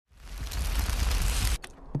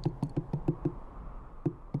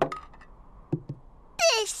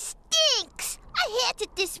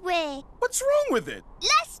way. What's wrong with it?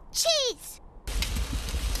 Less cheese.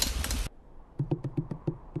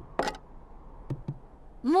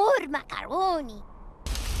 More macaroni.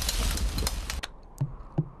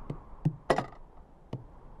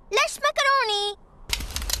 Less macaroni.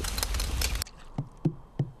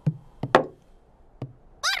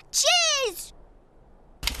 More cheese.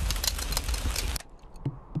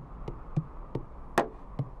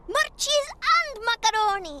 More cheese and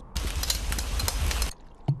macaroni.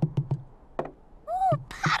 Oh,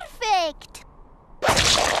 perfect.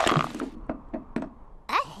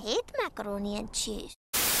 I hate macaroni and cheese.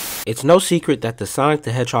 It's no secret that the Sonic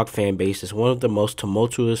the Hedgehog fanbase is one of the most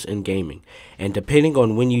tumultuous in gaming, and depending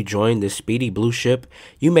on when you join this speedy blue ship,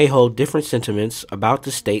 you may hold different sentiments about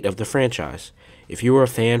the state of the franchise. If you were a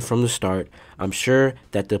fan from the start, I'm sure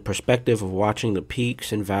that the perspective of watching the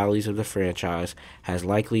peaks and valleys of the franchise has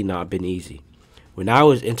likely not been easy. When I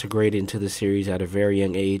was integrated into the series at a very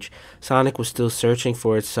young age, Sonic was still searching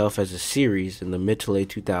for itself as a series in the mid to late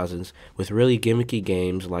 2000s with really gimmicky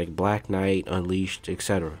games like Black Knight, Unleashed,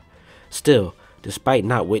 etc. Still, despite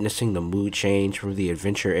not witnessing the mood change from the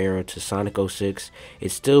adventure era to Sonic 06,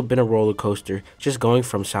 it's still been a roller coaster, just going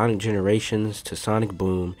from Sonic Generations to Sonic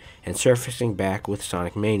Boom and surfacing back with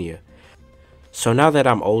Sonic Mania. So now that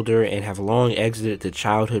I'm older and have long exited the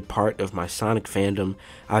childhood part of my Sonic fandom,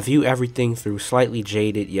 I view everything through slightly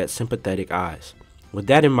jaded yet sympathetic eyes. With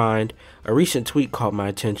that in mind, a recent tweet caught my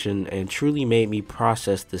attention and truly made me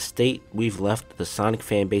process the state we've left the Sonic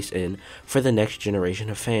fanbase in for the next generation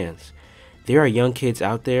of fans. There are young kids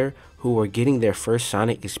out there who are getting their first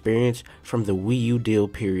Sonic experience from the Wii U deal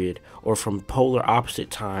period or from polar opposite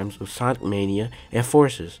times of Sonic Mania and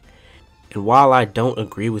Forces. And while I don't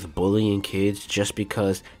agree with bullying kids just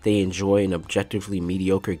because they enjoy an objectively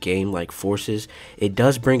mediocre game like Forces, it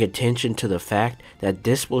does bring attention to the fact that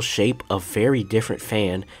this will shape a very different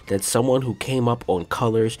fan than someone who came up on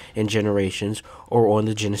Colors and Generations or on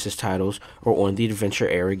the Genesis titles or on the Adventure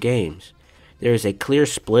era games. There is a clear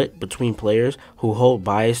split between players who hold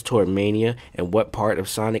bias toward Mania and what part of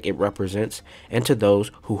Sonic it represents, and to those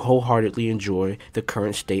who wholeheartedly enjoy the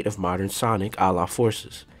current state of modern Sonic a la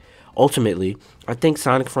Forces. Ultimately, I think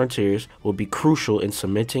Sonic Frontiers will be crucial in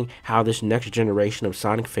cementing how this next generation of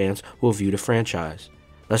Sonic fans will view the franchise.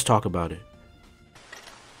 Let's talk about it.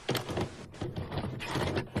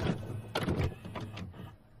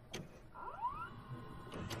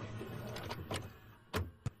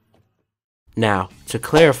 Now, to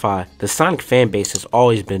clarify, the Sonic fanbase has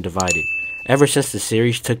always been divided. Ever since the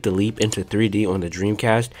series took the leap into 3D on the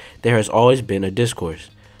Dreamcast, there has always been a discourse.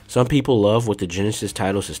 Some people love what the Genesis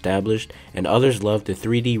titles established, and others love the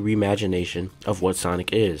 3D reimagination of what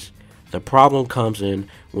Sonic is. The problem comes in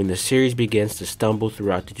when the series begins to stumble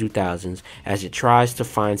throughout the 2000s as it tries to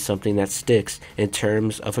find something that sticks in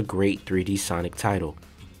terms of a great 3D Sonic title.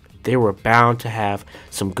 They were bound to have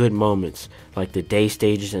some good moments, like the day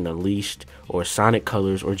stages in Unleashed, or Sonic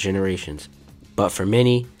Colors or Generations. But for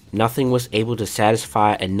many, nothing was able to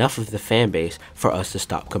satisfy enough of the fanbase for us to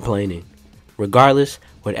stop complaining. Regardless,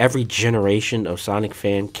 what every generation of Sonic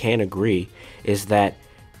fan can agree is that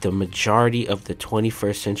the majority of the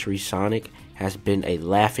 21st century Sonic has been a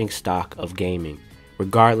laughingstock of gaming,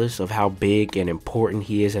 regardless of how big and important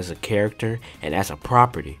he is as a character and as a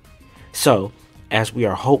property. So, as we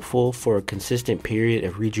are hopeful for a consistent period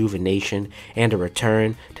of rejuvenation and a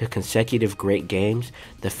return to consecutive great games,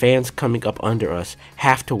 the fans coming up under us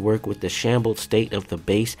have to work with the shambled state of the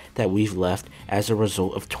base that we've left as a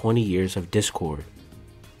result of 20 years of discord.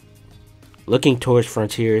 Looking towards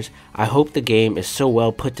Frontiers, I hope the game is so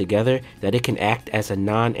well put together that it can act as a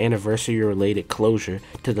non-anniversary related closure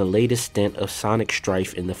to the latest stint of Sonic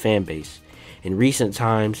strife in the fanbase. In recent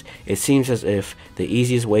times, it seems as if the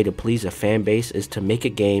easiest way to please a fanbase is to make a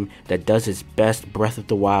game that does its best Breath of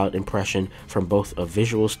the Wild impression from both a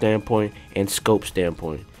visual standpoint and scope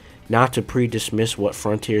standpoint. Not to pre-dismiss what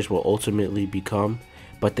Frontiers will ultimately become,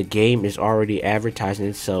 but the game is already advertising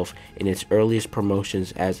itself in its earliest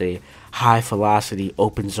promotions as a high-velocity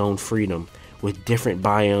open zone freedom with different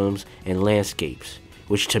biomes and landscapes,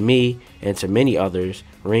 which to me and to many others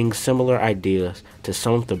rings similar ideas to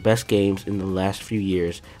some of the best games in the last few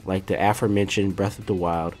years, like the aforementioned Breath of the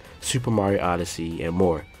Wild, Super Mario Odyssey, and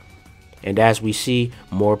more. And as we see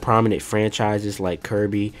more prominent franchises like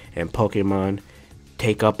Kirby and Pokemon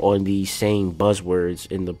take up on these same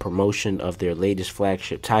buzzwords in the promotion of their latest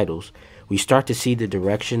flagship titles, we start to see the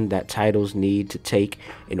direction that titles need to take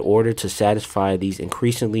in order to satisfy these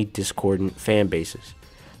increasingly discordant fan bases.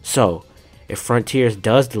 So, if Frontiers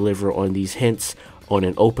does deliver on these hints on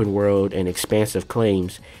an open world and expansive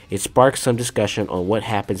claims, it sparks some discussion on what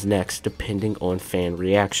happens next depending on fan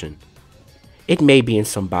reaction. It may be in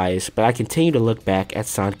some bias, but I continue to look back at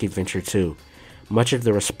Sonic Adventure 2. Much of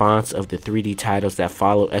the response of the 3D titles that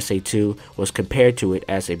followed SA2 was compared to it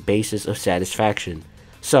as a basis of satisfaction.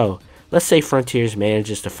 So, let's say Frontiers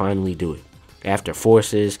manages to finally do it. After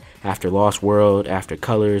Forces, after Lost World, after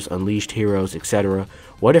Colors, Unleashed Heroes, etc.,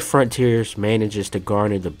 what if Frontiers manages to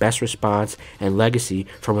garner the best response and legacy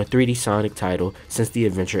from a 3D Sonic title since the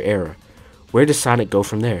Adventure era? Where does Sonic go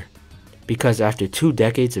from there? Because after 2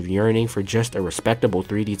 decades of yearning for just a respectable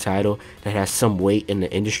 3D title that has some weight in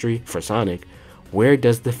the industry for Sonic, where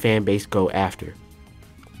does the fanbase go after?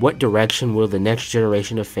 What direction will the next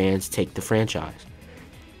generation of fans take the franchise?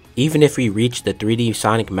 Even if we reach the 3D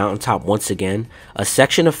Sonic mountaintop once again, a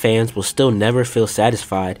section of fans will still never feel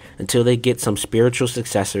satisfied until they get some spiritual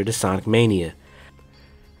successor to Sonic Mania.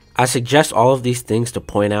 I suggest all of these things to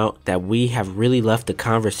point out that we have really left the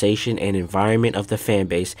conversation and environment of the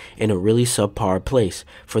fanbase in a really subpar place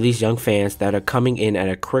for these young fans that are coming in at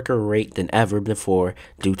a quicker rate than ever before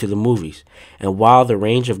due to the movies. And while the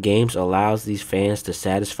range of games allows these fans to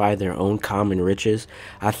satisfy their own common riches,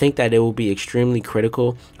 I think that it will be extremely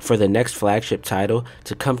critical for the next flagship title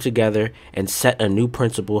to come together and set a new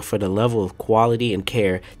principle for the level of quality and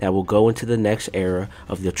care that will go into the next era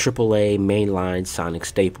of the AAA mainline Sonic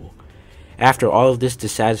staple. After all of this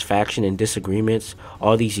dissatisfaction and disagreements,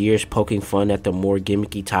 all these years poking fun at the more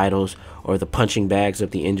gimmicky titles or the punching bags of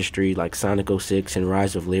the industry like Sonic 06 and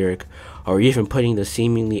Rise of Lyric, or even putting the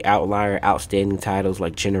seemingly outlier outstanding titles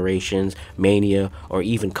like Generations, Mania, or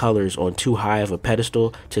even Colors on too high of a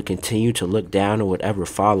pedestal to continue to look down on whatever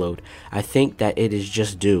followed, I think that it is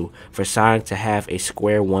just due for Sonic to have a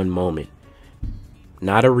square one moment.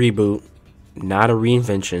 Not a reboot, not a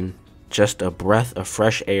reinvention, just a breath of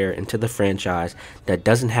fresh air into the franchise that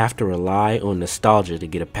doesn't have to rely on nostalgia to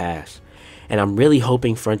get a pass. And I'm really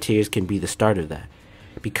hoping Frontiers can be the start of that.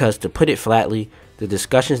 Because to put it flatly, the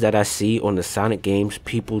discussions that I see on the Sonic games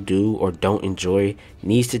people do or don't enjoy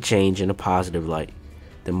needs to change in a positive light.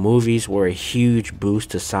 The movies were a huge boost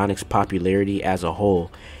to Sonic's popularity as a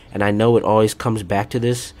whole, and I know it always comes back to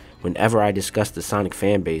this whenever I discuss the Sonic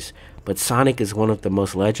fanbase, but Sonic is one of the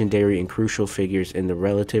most legendary and crucial figures in the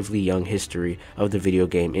relatively young history of the video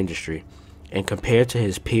game industry, and compared to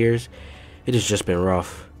his peers, it has just been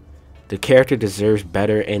rough. The character deserves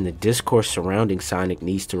better, and the discourse surrounding Sonic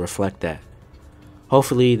needs to reflect that.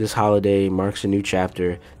 Hopefully this holiday marks a new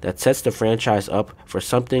chapter that sets the franchise up for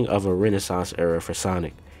something of a renaissance era for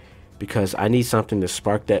Sonic, because I need something to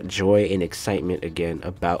spark that joy and excitement again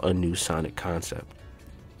about a new Sonic concept.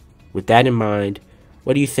 With that in mind,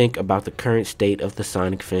 what do you think about the current state of the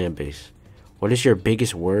Sonic fanbase? What is your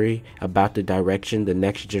biggest worry about the direction the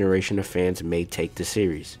next generation of fans may take the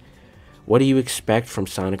series? What do you expect from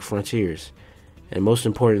Sonic Frontiers? And most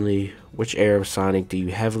importantly, which era of Sonic do you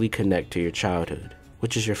heavily connect to your childhood?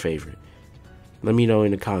 Which is your favorite? Let me know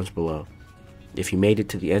in the comments below. If you made it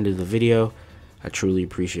to the end of the video, I truly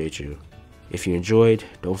appreciate you. If you enjoyed,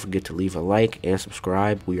 don't forget to leave a like and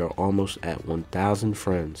subscribe. We are almost at 1,000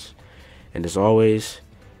 friends. And as always,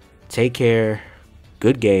 take care,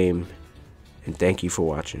 good game, and thank you for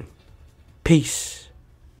watching. Peace.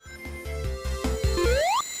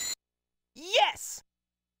 Yes!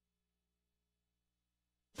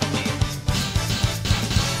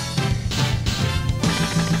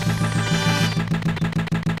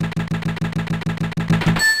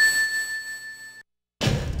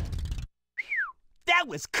 That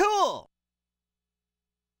was cool!